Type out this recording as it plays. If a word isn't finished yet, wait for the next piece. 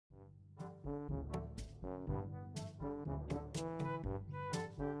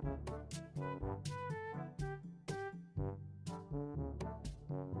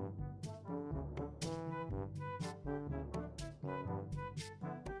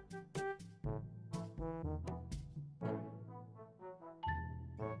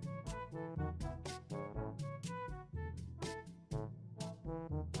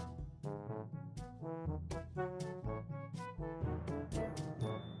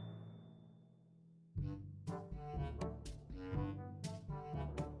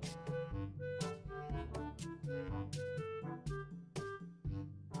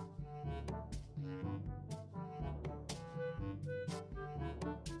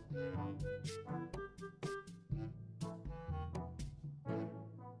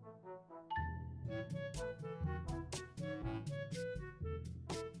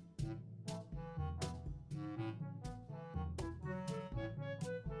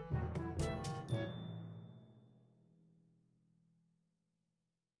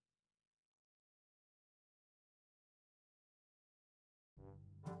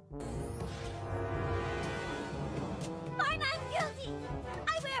Fine, I'm guilty.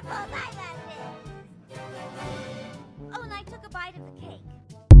 I wear both eyelashes. Oh, and I took a bite of the cake.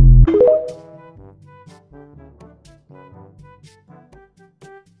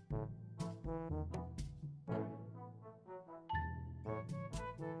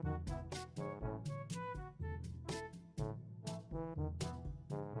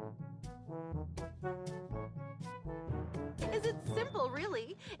 Is it simple,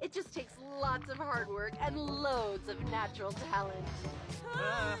 really? It just takes lots of hard work and loads of natural talent.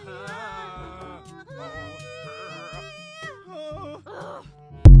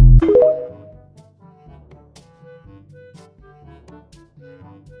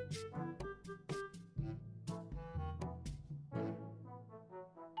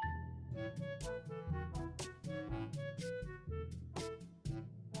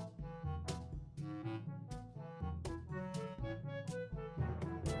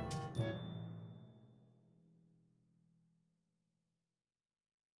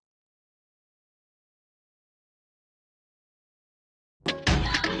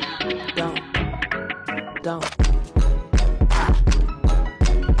 Don't.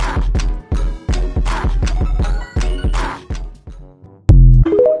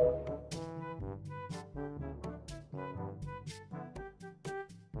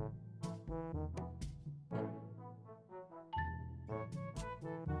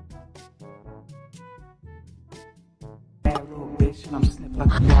 Bad little bitch, and I'm snipped like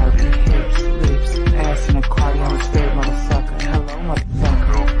a Barbie. Hips, lips, ass in a cardi, I'm a scared motherfucker. Hello,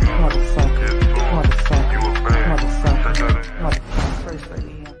 motherfucker. Motherfucker. Motherfucker. Motherfucker. Motherfucker. First lady.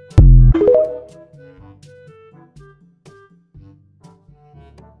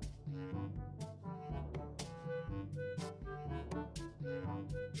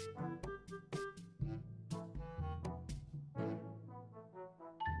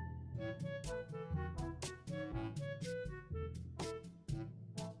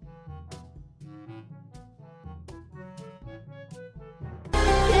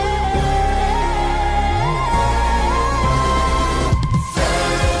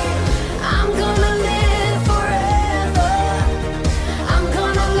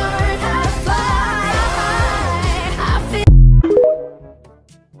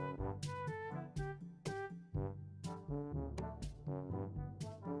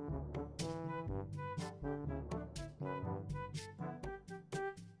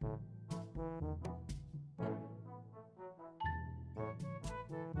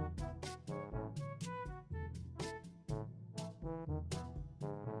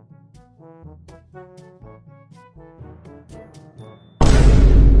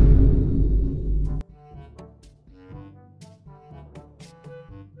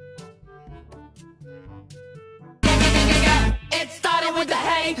 It started with the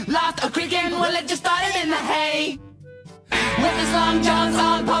hay, lost a creaking, well it just started in the hay. With his long johns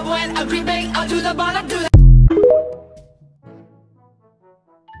on, pop went a creeping out to the bottom to the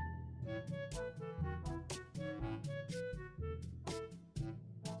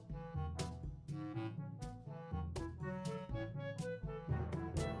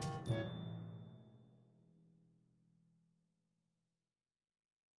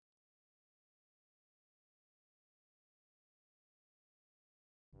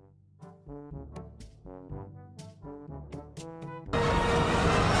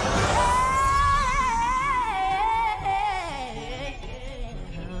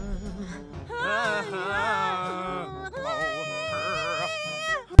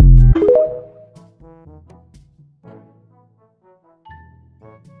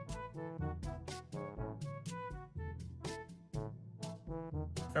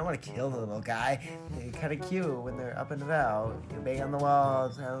I don't want to kill the little guy. They're kind of cute when they're up and about. You bang on the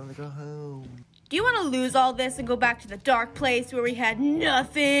walls, tell them to go home. Do you want to lose all this and go back to the dark place where we had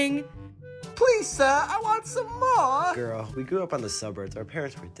nothing? Please, sir, I want some more. Girl, we grew up on the suburbs. Our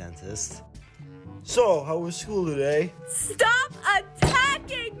parents were dentists. So, how was school today? Stop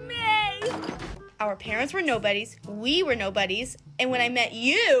attacking me! Our parents were nobodies, we were nobodies, and when I met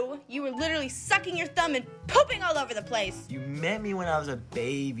you, you were literally sucking your thumb and pooping all over the place. You met me when I was a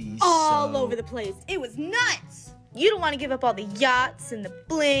baby, All over the place. It was nuts. You don't want to give up all the yachts and the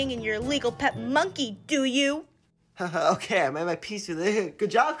bling and your illegal pet monkey, do you? Okay, I made my peace with it.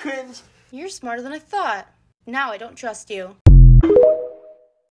 Good job, cringe. You're smarter than I thought. Now I don't trust you.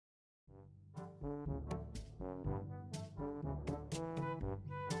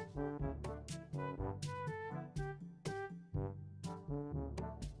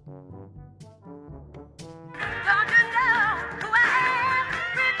 Don't you know who I am?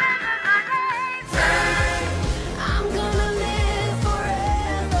 Remember my name. I'm gonna live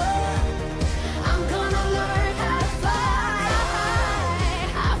forever. I'm gonna learn how to fly.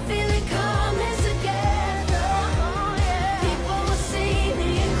 I feel it coming together. Oh, yeah. People will see me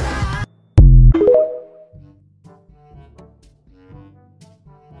and cry.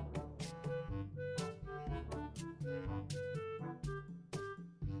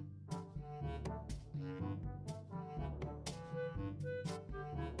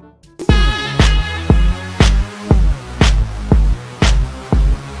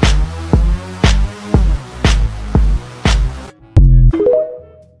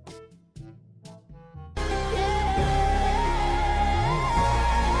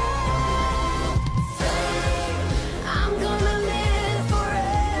 I'm gonna live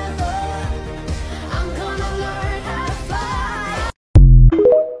forever. I'm gonna learn how to fly.